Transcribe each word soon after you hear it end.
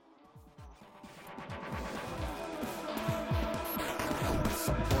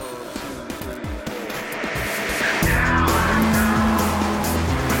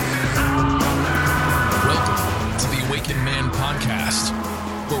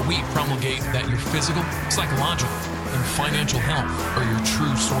We promulgate that your physical, psychological, and financial health are your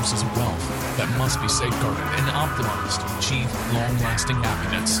true sources of wealth that must be safeguarded and optimized to achieve long-lasting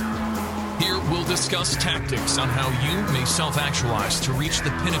happiness. Here we'll discuss tactics on how you may self-actualize to reach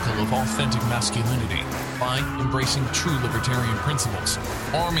the pinnacle of authentic masculinity by embracing true libertarian principles,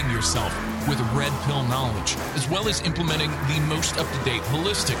 arming yourself with red pill knowledge, as well as implementing the most up-to-date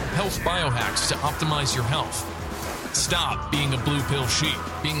holistic health biohacks to optimize your health. Stop being a blue pill sheep,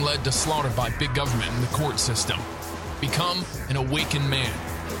 being led to slaughter by big government and the court system. Become an awakened man.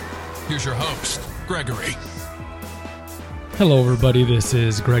 Here's your host, Gregory. Hello everybody, this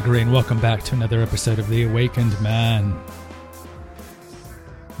is Gregory and welcome back to another episode of The Awakened Man.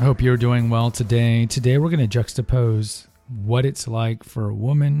 I hope you're doing well today. Today we're going to juxtapose what it's like for a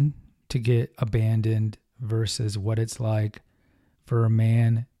woman to get abandoned versus what it's like for a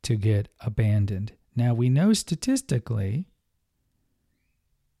man to get abandoned. Now we know statistically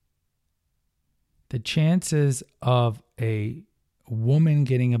the chances of a woman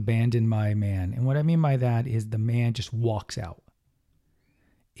getting abandoned by a man, and what I mean by that is the man just walks out,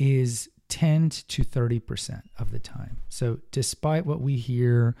 is 10 to 30% of the time. So despite what we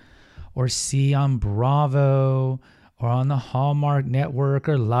hear or see on Bravo or on the Hallmark Network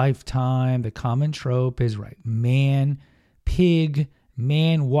or Lifetime, the common trope is right. Man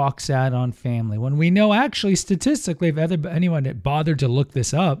walks out on family. When we know actually statistically, if anyone that bothered to look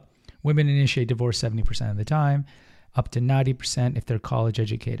this up, women initiate divorce 70% of the time, up to 90% if they're college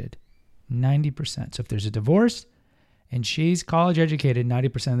educated. 90%. So if there's a divorce and she's college educated,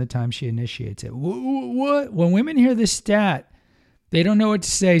 90% of the time she initiates it. What? When women hear this stat, they don't know what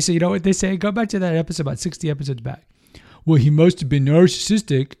to say. So you know what they say? Go back to that episode about 60 episodes back. Well, he must have been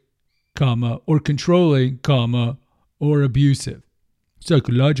narcissistic, or controlling, or abusive.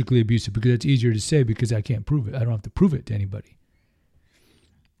 Psychologically abusive, because that's easier to say because I can't prove it. I don't have to prove it to anybody.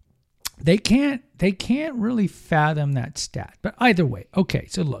 They can't really fathom that stat. But either way, okay,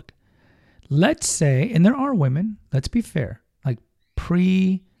 so look, let's say, and there are women, let's be fair, like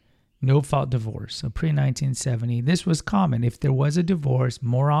pre-no-fault divorce, so pre-1970, this was common. If there was a divorce,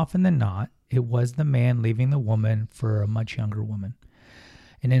 more often than not, it was the man leaving the woman for a much younger woman.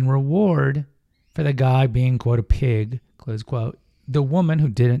 And in reward for the guy being, quote, a pig, close quote, the woman who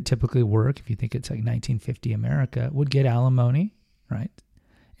didn't typically work, if you think it's like 1950 America, would get alimony, right?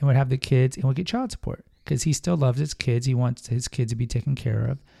 And would have the kids and would get child support because he still loves his kids. He wants his kids to be taken care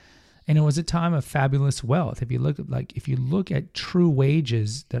of. And it was a time of fabulous wealth. If you look at true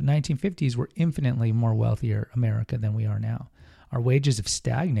wages, the 1950s were infinitely more wealthier America than we are now. Our wages have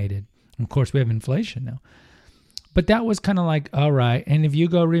stagnated. Of course, we have inflation now. But that was kind of like, all right, and if you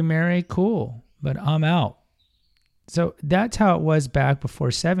go remarry, cool, but I'm out. So that's how it was back before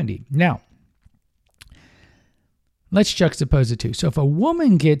 70. Now, let's juxtapose the two. So if a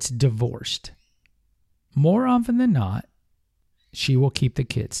woman gets divorced, more often than not, she will keep the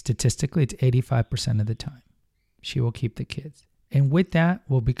kids. Statistically, it's 85% of the time. She will keep the kids. And with that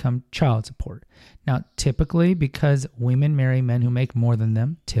will become child support. Now, typically, because women marry men who make more than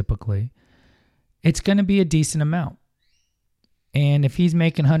them, typically, it's going to be a decent amount. And if he's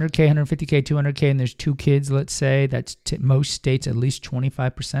making 100K, 150K, 200K, and there's two kids, let's say, that's most states at least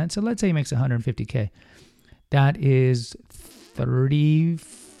 25%. So let's say he makes 150K. That is 30,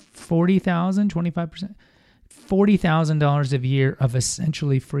 40,000, 25%, $40,000 a year of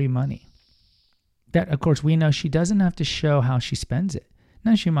essentially free money. That, of course, we know she doesn't have to show how she spends it.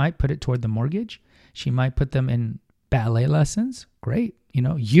 Now, she might put it toward the mortgage. She might put them in ballet lessons. Great.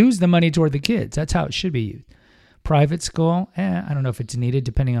 Use the money toward the kids. That's how it should be used. Private school, I don't know if it's needed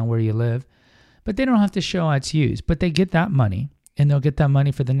depending on where you live, but they don't have to show how it's used. But they get that money, and they'll get that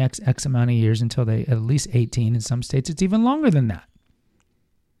money for the next X amount of years until they at least 18. In some states, it's even longer than that.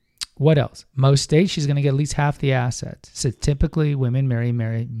 What else? Most states, she's going to get at least half the assets. So typically, women marry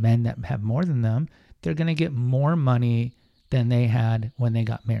men that have more than them. They're going to get more money than they had when they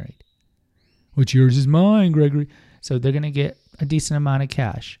got married. What's yours is mine, Gregory. So they're going to get a decent amount of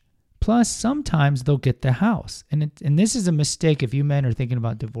cash. Plus, sometimes they'll get the house. And this is a mistake if you men are thinking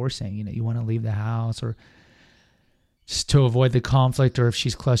about divorcing. You want to leave the house or just to avoid the conflict, or if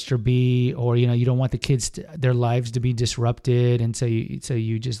she's cluster B, or, you don't want the kids, their lives to be disrupted. And so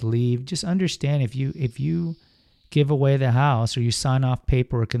you just leave. Just understand if you give away the house or you sign off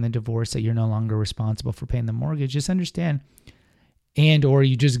paperwork in the divorce that you're no longer responsible for paying the mortgage, just understand. And or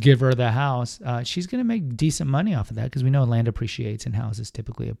you just give her the house, she's going to make decent money off of that because we know land appreciates and houses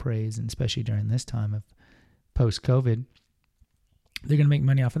typically appraise, and especially during this time of post-COVID, they're going to make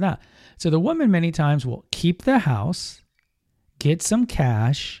money off of that. So the woman many times will keep the house, get some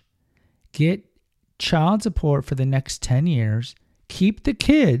cash, get child support for the next 10 years, keep the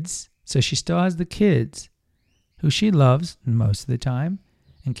kids, so she still has the kids who she loves most of the time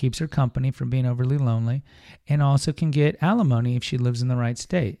and keeps her company from being overly lonely, and also can get alimony if she lives in the right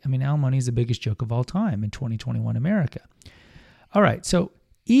state. I mean, alimony is the biggest joke of all time in 2021 America. All right, so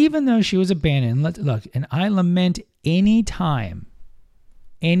even though she was abandoned, look, and I lament any time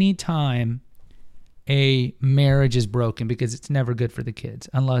a marriage is broken, because it's never good for the kids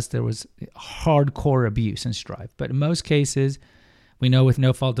unless there was hardcore abuse and strife. But in most cases, we know with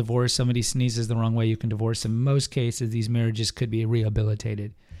no-fault divorce, somebody sneezes the wrong way, you can divorce. In most cases, these marriages could be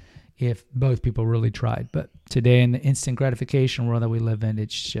rehabilitated if both people really tried. But today, in the instant gratification world that we live in,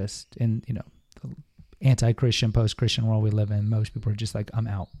 it's just, in the anti-Christian, post-Christian world we live in, most people are just like, I'm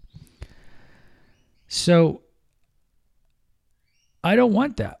out. So I don't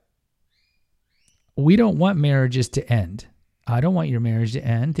want that. We don't want marriages to end. I don't want your marriage to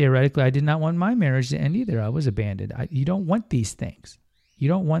end. Theoretically, I did not want my marriage to end either. I was abandoned. You don't want these things. You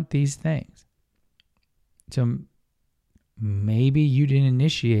don't want these things. So maybe you didn't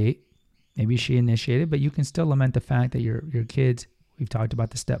initiate. Maybe she initiated, but you can still lament the fact that your kids, we've talked about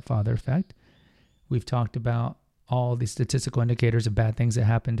the stepfather effect. We've talked about all the statistical indicators of bad things that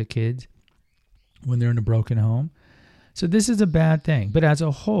happen to kids when they're in a broken home. So this is a bad thing. But as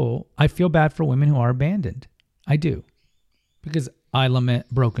a whole, I feel bad for women who are abandoned. I do. Because I lament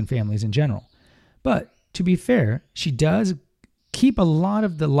broken families in general. But to be fair, she does keep a lot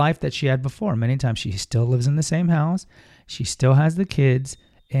of the life that she had before. Many times she still lives in the same house. She still has the kids.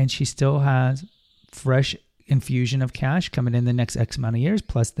 And she still has fresh infusion of cash coming in the next X amount of years,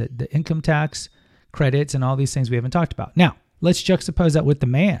 plus the income tax credits and all these things we haven't talked about. Now, let's juxtapose that with the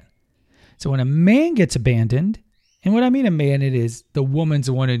man. So when a man gets abandoned, and what I mean a man, it is the woman's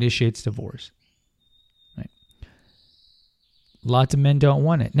the one who initiates divorce. Right? Lots of men don't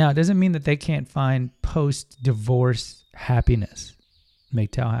want it. Now, it doesn't mean that they can't find post-divorce happiness,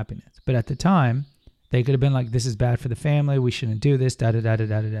 MGTOW happiness. But at the time, they could have been like, this is bad for the family. We shouldn't do this,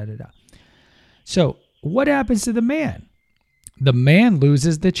 da-da-da-da-da-da-da-da. So what happens to the man? The man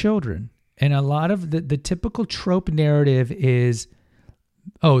loses the children. And a lot of the typical trope narrative is,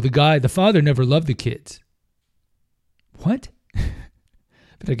 oh, the father never loved the kids. What?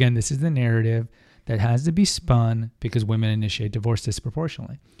 But again, this is the narrative that has to be spun because women initiate divorce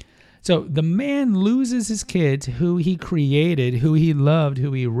disproportionately. So the man loses his kids, who he created, who he loved,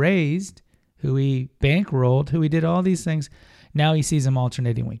 who he raised, who he bankrolled, who he did all these things. Now he sees them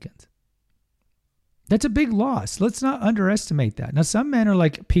alternating weekends. That's a big loss. Let's not underestimate that. Now, some men are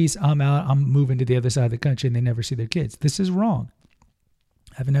like, peace, I'm out, I'm moving to the other side of the country, and they never see their kids. This is wrong.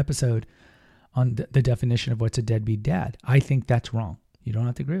 I have an episode on the definition of what's a deadbeat dad. I think that's wrong. You don't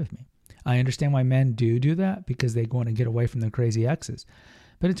have to agree with me. I understand why men do that because they want to get away from their crazy exes.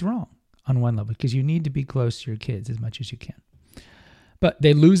 But it's wrong on one level because you need to be close to your kids as much as you can. But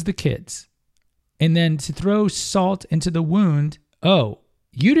they lose the kids. And then to throw salt into the wound, oh,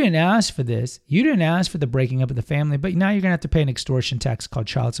 you didn't ask for this. You didn't ask for the breaking up of the family, but now you're going to have to pay an extortion tax called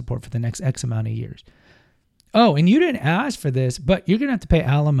child support for the next X amount of years. Oh, and you didn't ask for this, but you're going to have to pay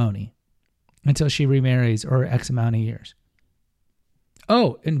alimony until she remarries or X amount of years.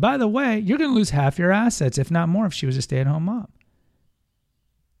 Oh, and by the way, you're going to lose half your assets, if not more, if she was a stay-at-home mom.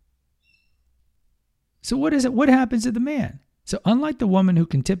 So what is it? What happens to the man? So unlike the woman who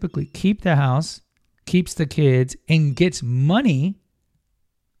can typically keep the house, keeps the kids, and gets money,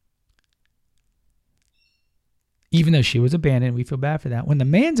 even though she was abandoned, we feel bad for that. When the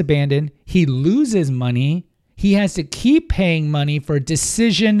man's abandoned, he loses money. He has to keep paying money for a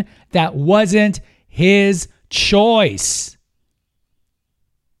decision that wasn't his choice.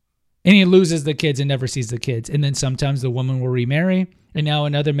 And he loses the kids and never sees the kids. And then sometimes the woman will remarry. And now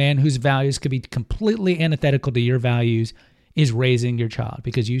another man whose values could be completely antithetical to your values is raising your child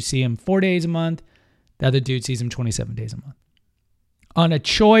because you see him 4 days a month. The other dude sees him 27 days a month. On a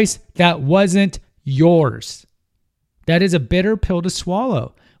choice that wasn't yours. That is a bitter pill to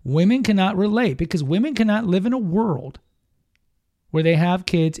swallow. Women cannot relate because women cannot live in a world where they have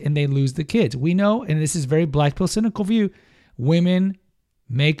kids and they lose the kids. We know, and this is very black pill cynical view, women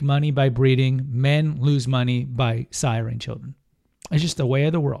make money by breeding, men lose money by siring children. It's just the way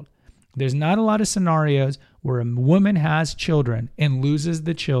of the world. There's not a lot of scenarios where a woman has children and loses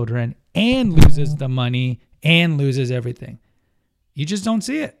the children and loses the money and loses everything. You just don't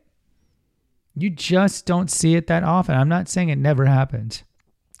see it. You just don't see it that often. I'm not saying it never happens,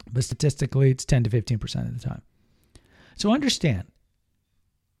 but statistically, it's 10 to 15% of the time. So understand,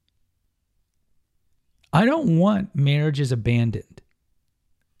 I don't want marriages abandoned.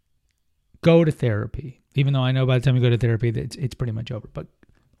 Go to therapy, even though I know by the time you go to therapy, it's pretty much over. But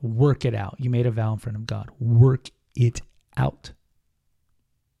work it out. You made a vow in front of God. Work it out.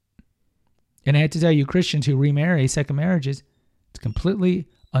 And I have to tell you, Christians who remarry, second marriages, it's completely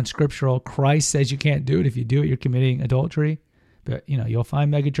unscriptural. Christ says you can't do it. If you do it, you're committing adultery. But, you'll find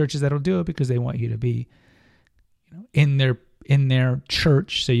mega churches that'll do it because they want you to be, in their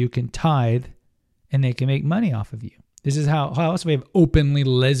church so you can tithe and they can make money off of you. This is how else we have openly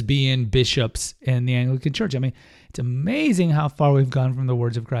lesbian bishops in the Anglican Church. I mean, it's amazing how far we've gone from the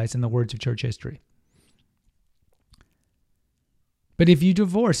words of Christ and the words of church history. But if you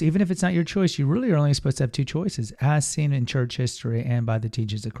divorce, even if it's not your choice, you really are only supposed to have two choices, as seen in church history and by the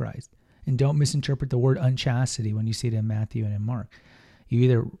teachings of Christ. And don't misinterpret the word unchastity when you see it in Matthew and in Mark. You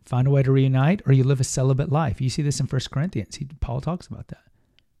either find a way to reunite or you live a celibate life. You see this in 1 Corinthians. Paul talks about that.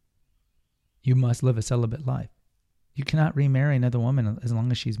 You must live a celibate life. You cannot remarry another woman as long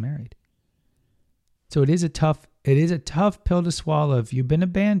as she's married. So it is a tough pill to swallow if you've been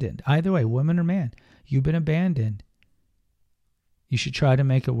abandoned. Either way, woman or man, you've been abandoned. You should try to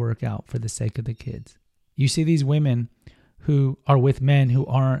make it work out for the sake of the kids. You see these women who are with men who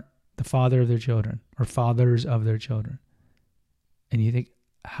aren't the father of their children or fathers of their children. And you think,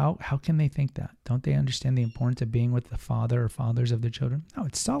 how can they think that? Don't they understand the importance of being with the father or fathers of their children? No,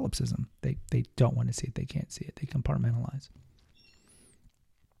 it's solipsism. They don't want to see it. They can't see it. They compartmentalize.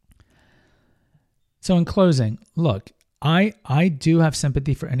 So in closing, look, I do have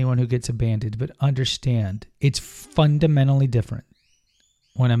sympathy for anyone who gets abandoned, but understand it's fundamentally different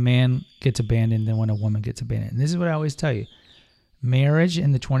when a man gets abandoned than when a woman gets abandoned. And this is what I always tell you. Marriage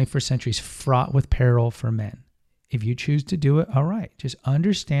in the 21st century is fraught with peril for men. If you choose to do it, all right. Just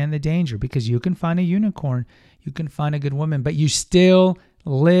understand the danger, because you can find a unicorn, you can find a good woman, but you still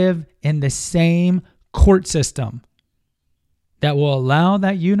live in the same court system that will allow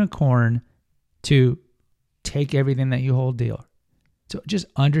that unicorn to take everything that you hold dear. So just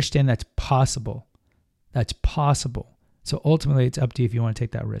understand that's possible. That's possible. So ultimately, it's up to you if you want to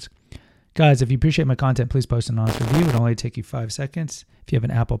take that risk. Guys, if you appreciate my content, please post an honest review. It'll only take you 5 seconds. If you have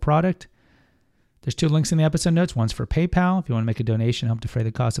an Apple product, there's 2 links in the episode notes. One's for PayPal. If you want to make a donation, help defray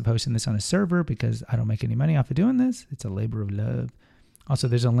the cost of hosting this on a server, because I don't make any money off of doing this. It's a labor of love. Also,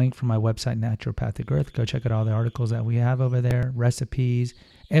 there's a link from my website, Naturopathic Earth. Go check out all the articles that we have over there, recipes.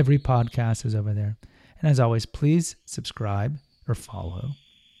 Every podcast is over there. And as always, please subscribe or follow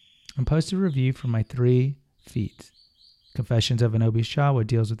and post a review for my 3 feats. Confessions of an Obese Child, what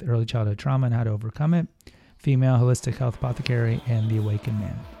deals with early childhood trauma and how to overcome it. Female Holistic Health Apothecary, and The Awakened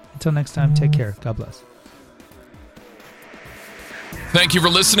Man. Until next time, take care. God bless. Thank you for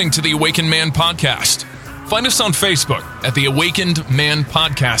listening to the Awakened Man podcast. Find us on Facebook at the Awakened Man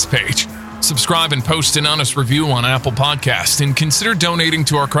podcast page. Subscribe and post an honest review on Apple Podcasts, and consider donating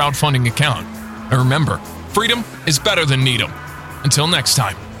to our crowdfunding account. And remember, freedom is better than Needham. Until next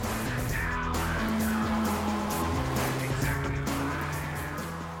time.